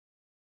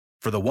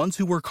For the ones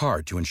who work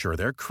hard to ensure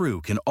their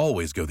crew can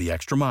always go the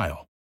extra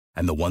mile,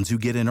 and the ones who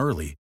get in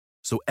early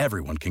so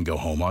everyone can go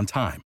home on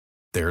time,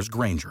 there's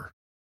Grainger,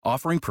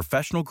 offering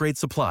professional-grade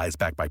supplies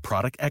backed by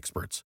product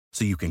experts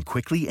so you can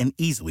quickly and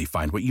easily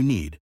find what you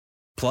need.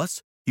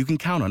 Plus, you can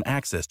count on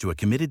access to a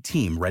committed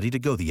team ready to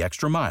go the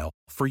extra mile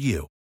for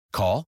you.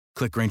 Call,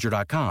 click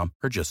Grainger.com,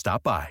 or just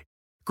stop by.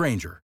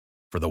 Grainger,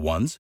 for the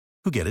ones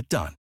who get it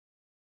done.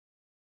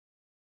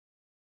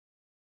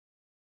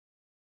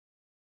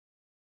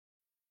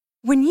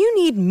 When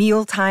you need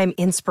mealtime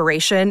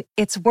inspiration,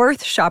 it's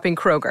worth shopping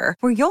Kroger,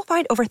 where you'll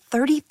find over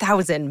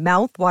 30,000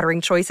 mouth-watering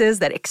choices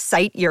that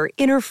excite your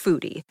inner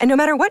foodie. And no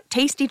matter what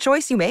tasty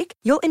choice you make,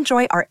 you'll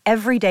enjoy our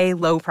everyday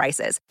low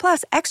prices,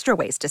 plus extra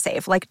ways to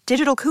save, like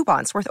digital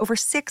coupons worth over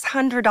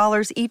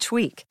 $600 each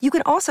week. You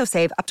can also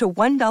save up to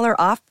 $1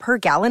 off per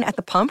gallon at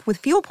the pump with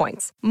fuel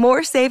points.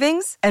 More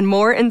savings and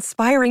more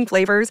inspiring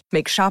flavors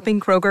make shopping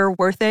Kroger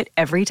worth it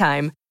every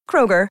time.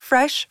 Kroger,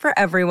 fresh for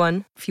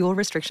everyone. Fuel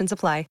restrictions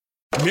apply.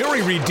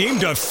 Mary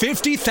redeemed a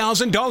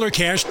 $50,000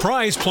 cash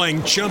prize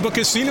playing Chumba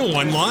Casino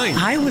online.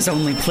 I was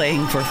only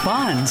playing for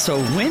fun, so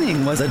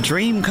winning was a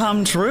dream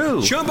come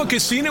true. Chumba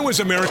Casino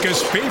is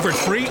America's favorite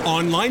free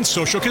online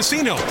social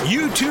casino.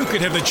 You, too,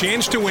 could have the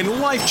chance to win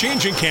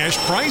life-changing cash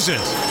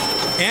prizes.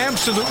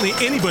 Absolutely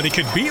anybody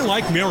could be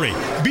like Mary.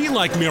 Be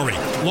like Mary.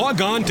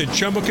 Log on to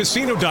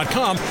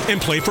ChumbaCasino.com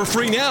and play for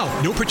free now.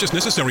 No purchase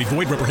necessary.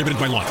 Void where prohibited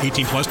by law.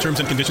 18 plus terms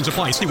and conditions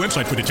apply. See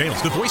website for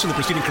details. The voice in the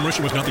preceding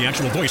commercial was not the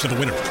actual voice of the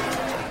winner.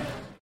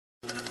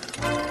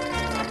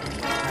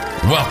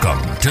 Welcome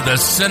to the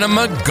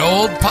Cinema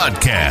Gold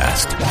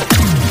Podcast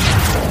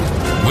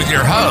with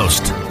your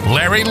host,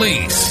 Larry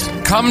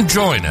Leese. Come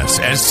join us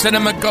as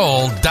Cinema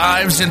Gold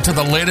dives into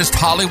the latest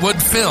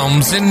Hollywood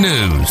films and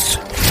news.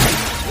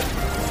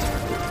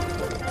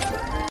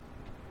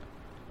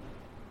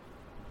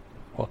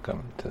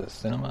 Welcome to the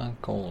Cinema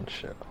Gold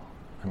Show.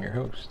 I'm your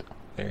host,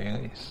 Larry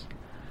Leese.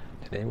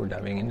 Today we're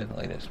diving into the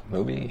latest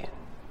movie,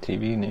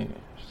 TV news.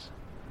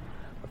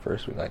 But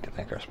first, we'd like to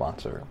thank our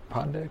sponsor,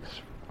 Poddex.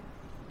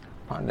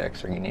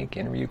 Poddex are unique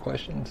interview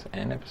questions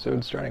and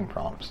episode starting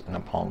prompts in the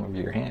palm of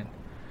your hand.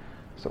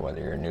 So whether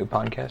you're a new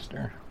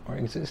podcaster or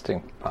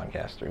existing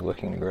podcaster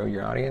looking to grow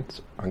your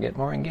audience or get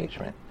more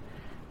engagement,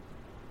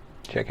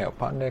 check out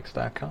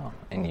poddex.com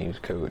and use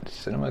code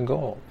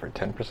CinemaGold for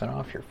 10%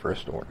 off your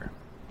first order.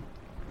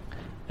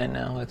 And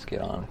now let's get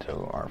on to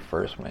our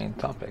first main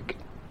topic.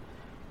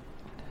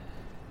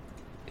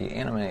 The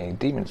anime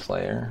Demon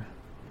Slayer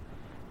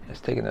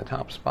has taken the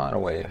top spot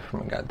away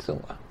from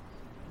Godzilla.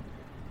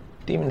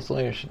 Demon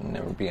Slayer should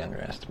never be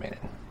underestimated,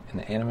 and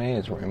the anime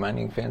is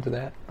reminding fans of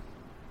that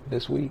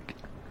this week.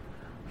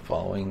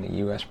 Following the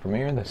US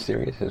premiere, the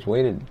series has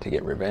waited to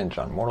get revenge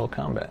on Mortal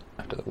Kombat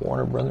after the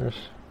Warner Brothers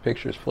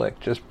Pictures flick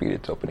just beat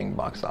its opening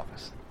box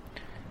office.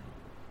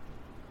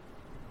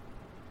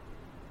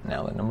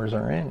 Now the numbers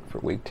are in for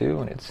week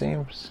 2, and it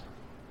seems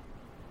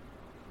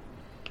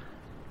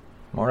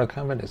Mortal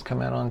Kombat has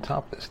come out on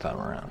top this time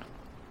around.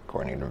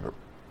 According to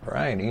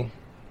Variety,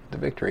 the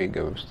victory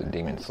goes to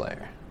Demon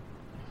Slayer.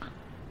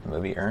 The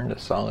movie earned a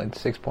solid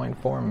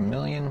 $6.4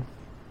 million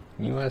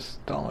US,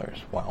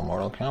 while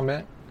Mortal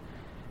Kombat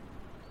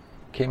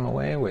came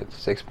away with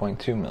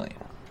 $6.2 million.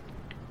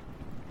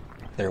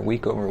 Their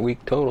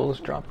week-over-week totals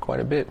dropped quite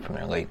a bit from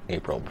their late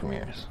April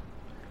premieres.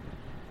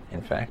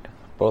 In fact,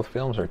 both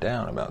films are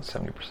down about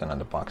 70% at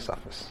the box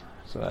office,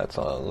 so that's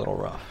a little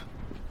rough.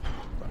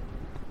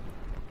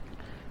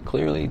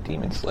 Clearly,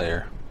 Demon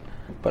Slayer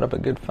put up a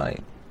good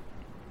fight,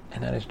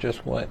 and that is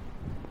just what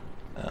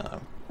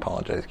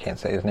apologize, can't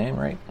say his name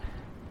right,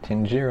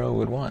 Tanjiro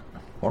would want.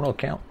 Mortal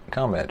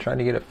Kombat tried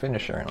to get a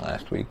finisher in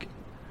last week,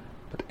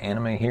 but the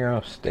anime hero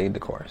stayed the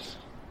course.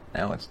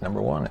 Now it's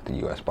number 1 at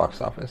the US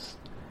box office,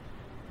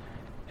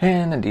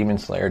 and the Demon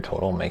Slayer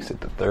total makes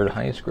it the third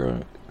highest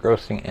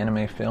grossing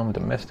anime film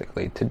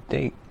domestically to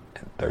date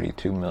at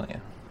 $32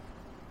 million.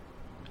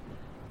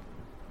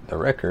 The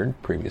record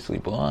previously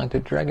belonged to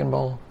Dragon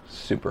Ball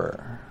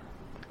Super,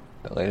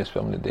 the latest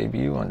film to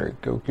debut under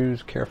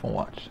Goku's careful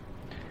watch.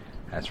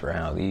 As for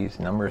how these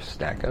numbers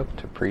stack up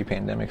to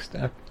pre-pandemic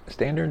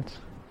standards,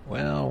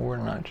 well, we're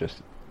not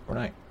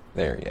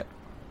there yet.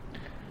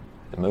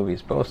 The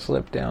movies both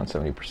slipped down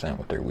 70%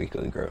 with their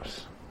weekly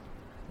gross.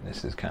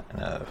 This is kind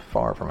of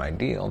far from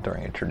ideal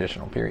during a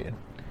traditional period,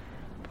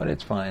 but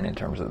it's fine in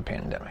terms of the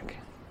pandemic.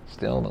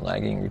 Still, the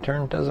lagging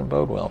return doesn't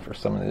bode well for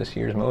some of this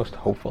year's most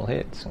hopeful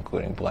hits,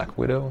 including Black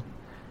Widow,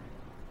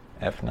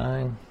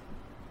 F9,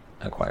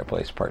 A Quiet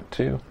Place Part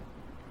 2.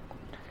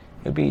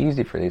 It would be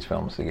easy for these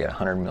films to get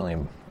 100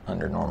 million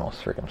under normal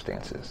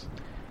circumstances.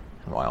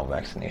 And while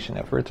vaccination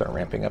efforts are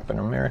ramping up in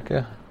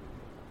America,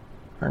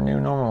 our new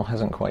normal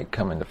hasn't quite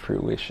come into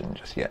fruition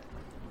just yet.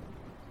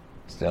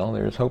 Still,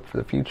 there's hope for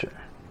the future.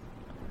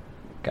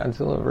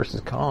 Godzilla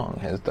vs. Kong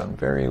has done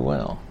very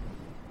well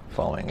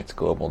following its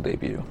global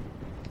debut.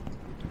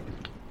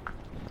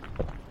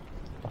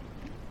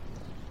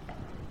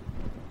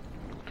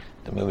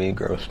 The movie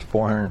grossed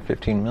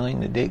 $415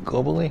 million to date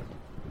globally,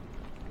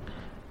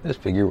 This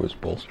figure was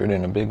bolstered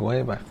in a big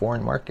way by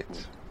foreign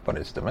markets, but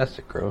its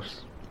domestic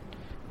gross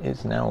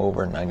is now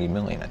over $90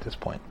 million at this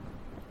point.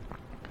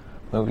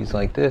 Movies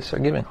like this are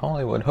giving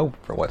Hollywood hope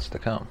for what's to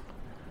come.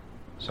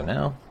 So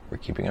now, we're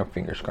keeping our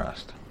fingers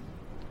crossed.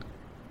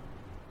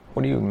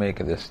 What do you make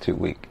of this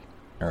week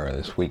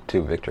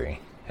 2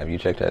 victory? Have you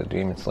checked out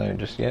Demon Slayer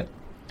just yet?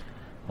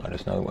 Let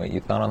us know what you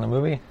thought on the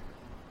movie.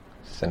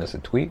 Send us a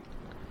tweet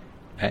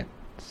at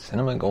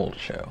Cinema Gold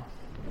Show,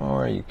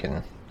 or you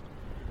can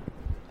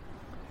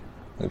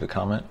leave a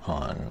comment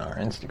on our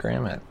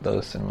Instagram at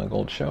The Cinema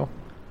Gold Show,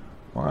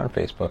 or on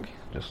Facebook,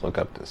 just look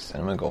up The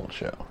Cinema Gold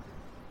Show.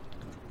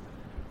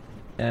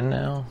 And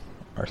now,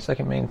 our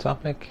second main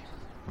topic,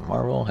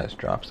 Marvel has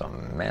dropped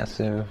some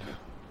massive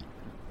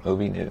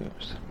movie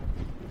news.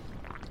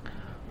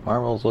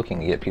 Marvel's looking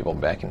to get people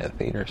back into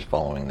theaters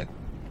following the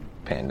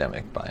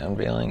pandemic by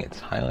unveiling its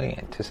highly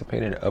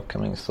anticipated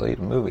upcoming slate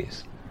of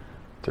movies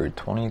through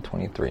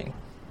 2023.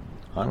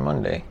 On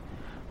Monday,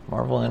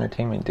 Marvel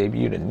Entertainment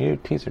debuted a new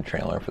teaser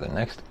trailer for the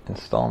next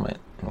installment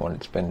in what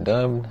it's been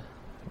dubbed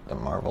the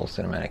Marvel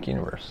Cinematic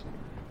Universe,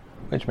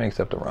 which makes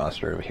up the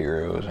roster of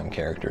heroes and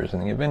characters in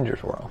the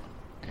Avengers world.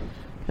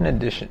 In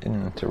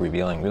addition to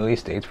revealing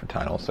release dates for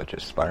titles such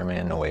as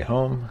Spider-Man No Way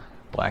Home,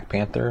 Black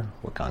Panther,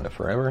 Wakanda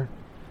Forever,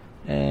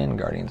 and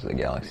Guardians of the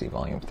Galaxy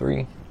Volume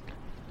 3,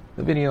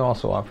 the video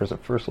also offers a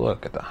first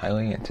look at the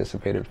highly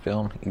anticipated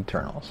film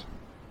Eternals.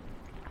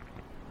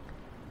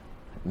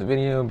 The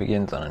video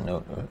begins on a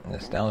note of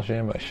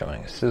nostalgia by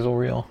showing a sizzle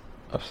reel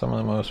of some of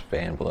the most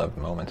fan-beloved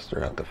moments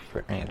throughout the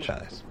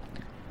franchise,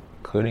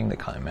 including the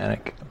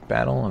climactic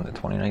battle in the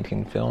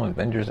 2019 film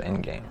Avengers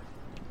Endgame,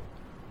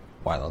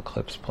 while the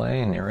clips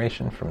play and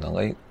narration from the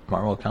late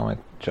Marvel comic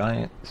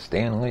giant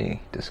Stan Lee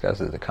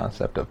discusses the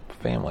concept of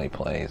family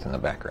plays in the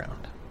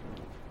background.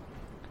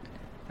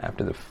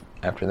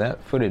 After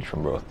that, footage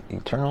from both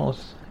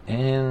Eternals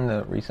and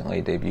the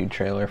recently debuted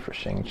trailer for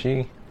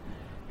Shang-Chi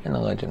and The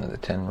Legend of the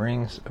Ten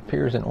Rings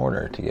appears in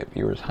order to get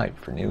viewers hyped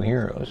for new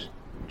heroes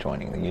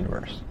joining the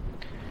universe.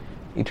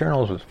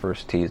 Eternals was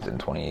first teased in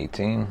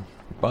 2018,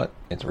 but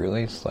its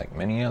release, like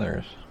many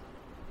others,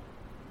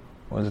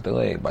 was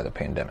delayed by the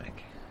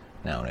pandemic.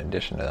 Now, in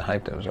addition to the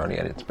hype that was already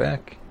at its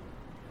back,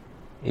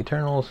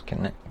 Eternals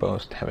can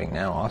boast having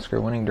now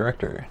Oscar-winning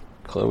director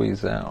Chloe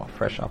Zhao,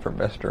 fresh off her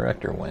Best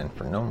Director win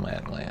for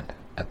Nomadland,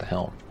 at the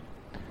helm.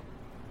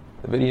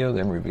 The video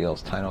then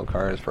reveals title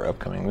cards for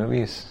upcoming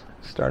movies,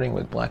 starting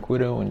with Black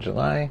Widow in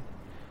July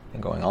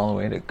and going all the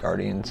way to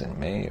Guardians in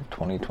May of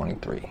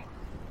 2023.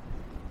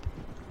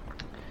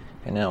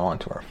 And now on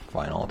to our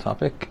final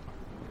topic.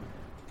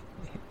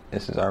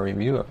 This is our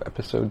review of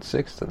Episode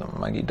 6 of the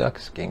Mighty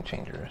Ducks Game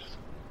Changers.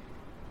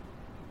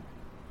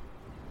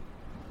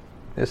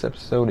 This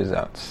episode is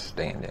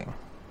outstanding.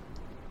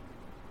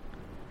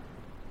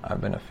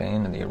 I've been a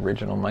fan of the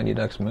original Mighty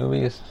Ducks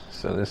movies,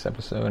 so this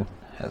episode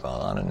has a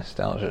lot of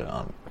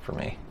nostalgia for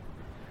me.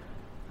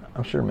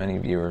 I'm sure many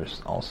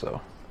viewers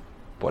also.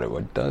 But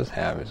what does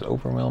have is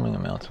overwhelming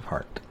amounts of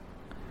heart.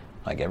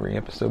 Like every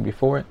episode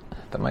before it,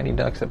 the Mighty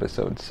Ducks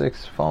Episode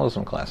 6 follows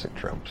some classic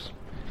tropes.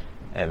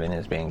 Evan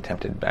is being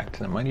tempted back to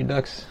the Mighty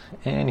Ducks,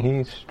 and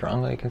he's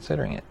strongly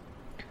considering it.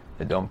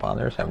 The Don't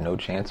Bothers have no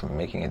chance of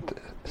making it to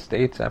the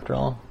States after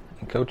all,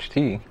 and Coach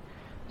T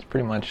is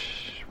pretty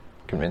much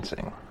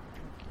convincing.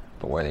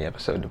 But where the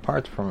episode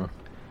departs from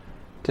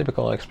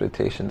typical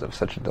expectations of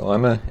such a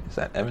dilemma is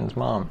that Evan's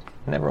mom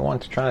never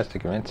once tries to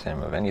convince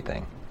him of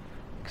anything,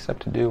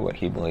 except to do what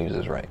he believes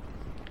is right.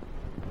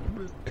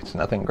 It's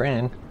nothing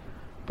grand,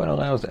 but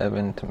allows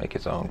Evan to make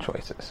his own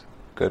choices,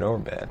 good or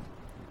bad.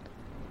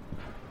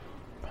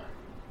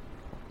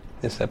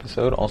 This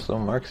episode also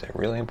marks a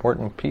really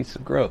important piece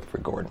of growth for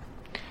Gordon.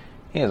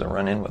 He has a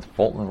run-in with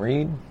Fulton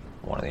Reed,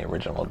 one of the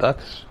original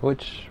Ducks,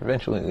 which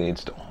eventually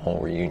leads to a whole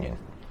reunion.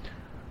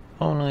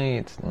 Only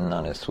it's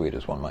not as sweet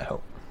as one might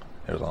hope.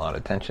 There's a lot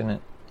of tension,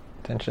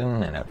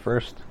 and at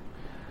first,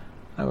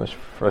 I was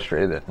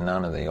frustrated that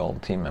none of the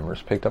old team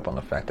members picked up on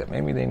the fact that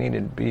maybe they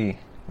needed to be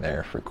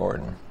there for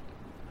Gordon,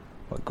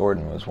 what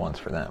Gordon was once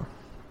for them.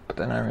 But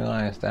then I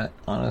realized that,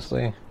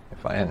 honestly,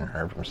 if I hadn't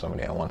heard from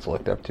somebody I once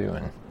looked up to,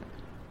 and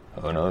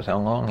who knows how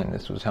long, and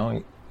this was how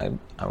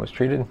I was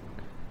treated,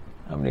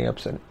 I'd be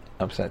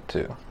upset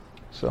too.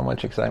 So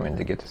much excitement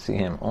to get to see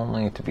him,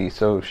 only to be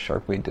so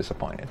sharply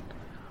disappointed.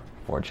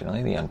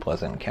 Fortunately, the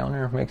unpleasant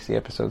encounter makes the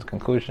episode's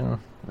conclusion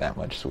that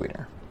much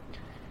sweeter.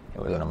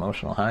 It was an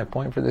emotional high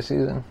point for the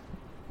season.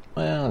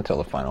 Well, until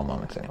the final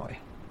moments anyway.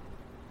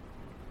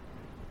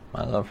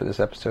 My love for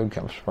this episode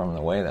comes from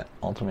the way that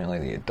ultimately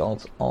the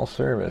adults all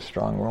serve as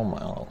strong role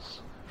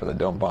models for the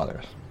Don't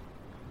Bothers.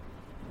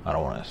 I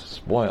don't want to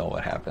spoil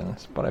what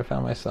happens, but I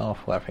found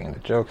myself laughing at the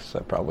jokes I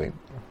probably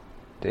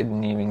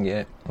didn't even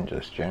get, and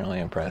just generally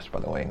impressed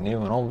by the way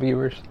new and old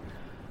viewers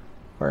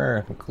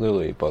were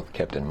clearly both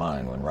kept in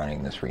mind when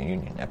writing this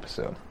reunion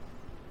episode.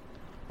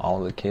 All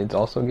of the kids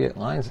also get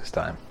lines this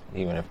time,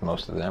 even if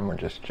most of them were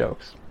just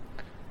jokes.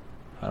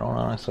 I don't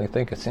honestly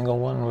think a single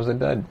one was a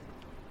dud.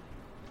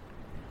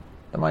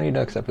 The Mighty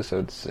Ducks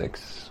Episode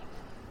 6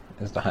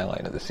 is the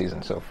highlight of the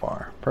season so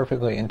far,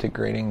 perfectly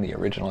integrating the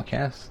original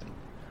cast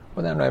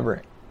without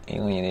ever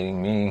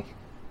alienating me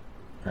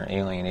or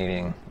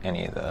alienating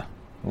any of the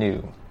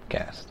new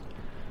cast.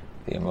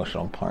 The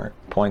emotional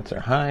points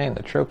are high, and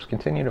the tropes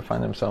continue to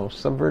find themselves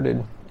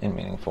subverted in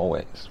meaningful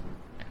ways.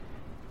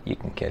 You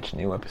can catch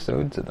new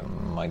episodes of the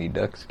Mighty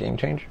Ducks Game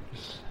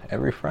Changers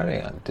every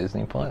Friday on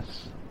Disney+.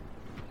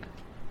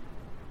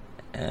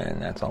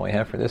 And that's all we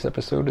have for this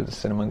episode of the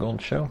Cinema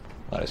Gold Show.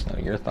 Let us know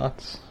your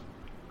thoughts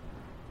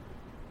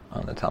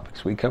on the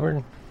topics we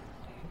covered.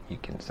 You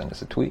can send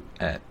us a tweet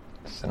at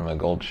Cinema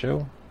Gold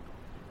Show.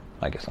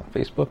 Like us on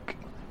Facebook.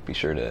 Be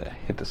sure to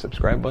hit the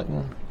subscribe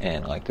button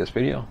and like this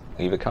video.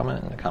 Leave a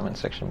comment in the comment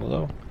section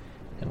below.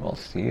 And we'll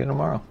see you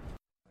tomorrow.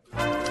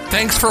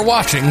 Thanks for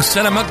watching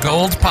Cinema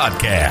Gold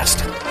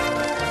Podcast.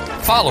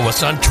 Follow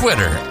us on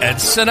Twitter at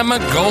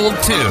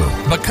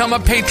CinemaGold2. Become a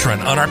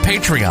patron on our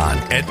Patreon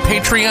at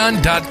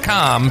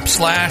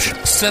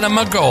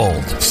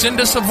patreon.com/cinemagold. Send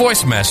us a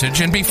voice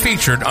message and be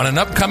featured on an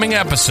upcoming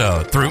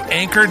episode through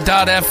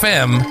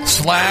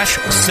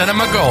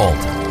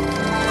anchor.fm/cinemagold.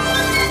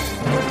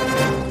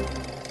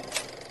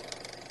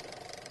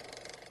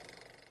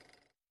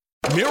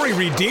 Mary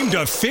redeemed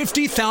a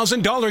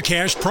 $50,000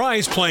 cash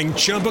prize playing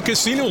Chumba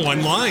Casino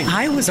online.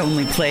 I was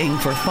only playing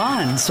for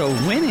fun, so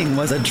winning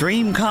was a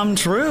dream come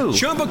true.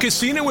 Chumba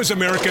Casino is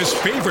America's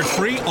favorite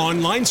free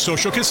online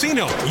social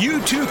casino.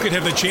 You too could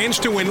have the chance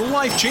to win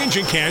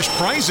life-changing cash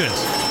prizes.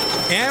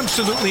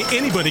 Absolutely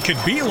anybody could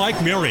be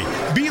like Mary.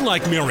 Be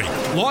like Mary.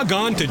 Log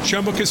on to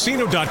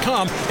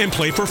ChumbaCasino.com and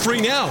play for free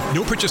now.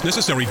 No purchase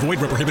necessary. Void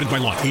where prohibited by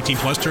law. 18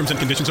 plus terms and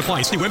conditions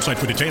apply. See website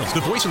for details.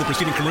 The voice in the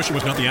preceding commercial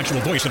was not the actual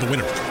voice of the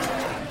winner.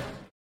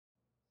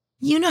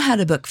 You know how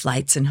to book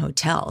flights and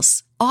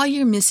hotels. All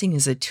you're missing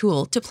is a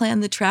tool to plan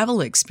the travel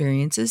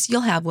experiences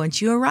you'll have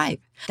once you arrive.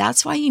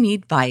 That's why you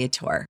need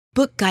Viator.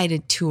 Book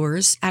guided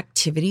tours,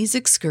 activities,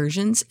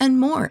 excursions, and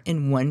more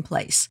in one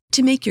place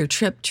to make your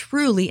trip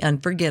truly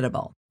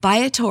unforgettable.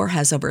 Viator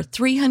has over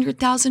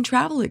 300,000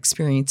 travel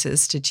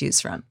experiences to choose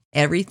from.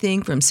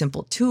 Everything from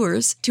simple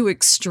tours to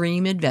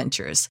extreme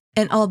adventures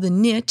and all the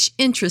niche,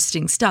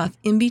 interesting stuff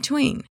in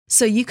between.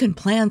 So you can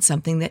plan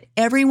something that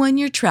everyone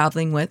you're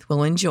traveling with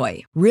will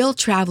enjoy. Real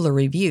traveler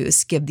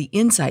reviews give the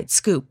inside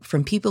scoop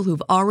from people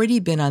who've already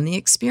been on the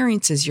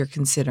experiences you're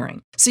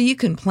considering. So you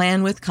can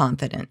plan with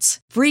confidence.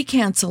 Free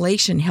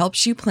cancellation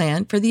helps you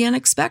plan for the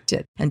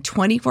unexpected. And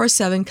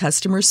 24/7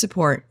 customer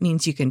support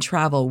means you can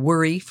travel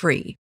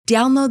worry-free.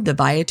 Download the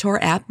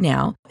Viator app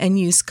now and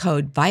use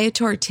code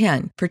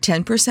Viator10 for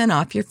 10%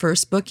 off your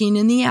first booking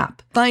in the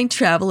app. Find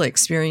travel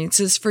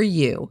experiences for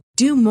you.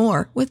 Do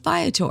more with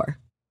Viator.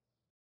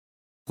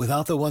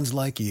 Without the ones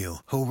like you,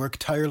 who work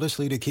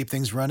tirelessly to keep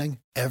things running,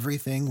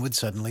 everything would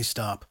suddenly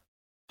stop.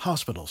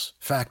 Hospitals,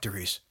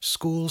 factories,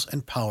 schools,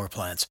 and power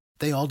plants,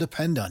 they all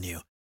depend on you.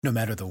 No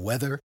matter the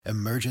weather,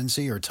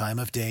 emergency, or time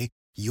of day,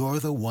 you're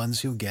the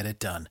ones who get it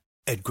done.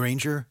 At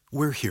Grainger,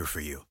 we're here for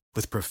you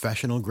with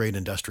professional-grade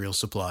industrial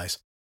supplies.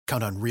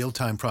 Count on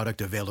real-time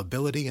product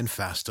availability and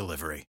fast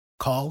delivery.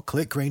 Call,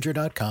 click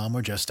Grainger.com,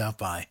 or just stop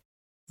by.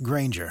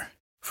 Grainger,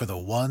 for the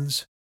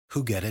ones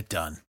who get it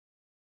done.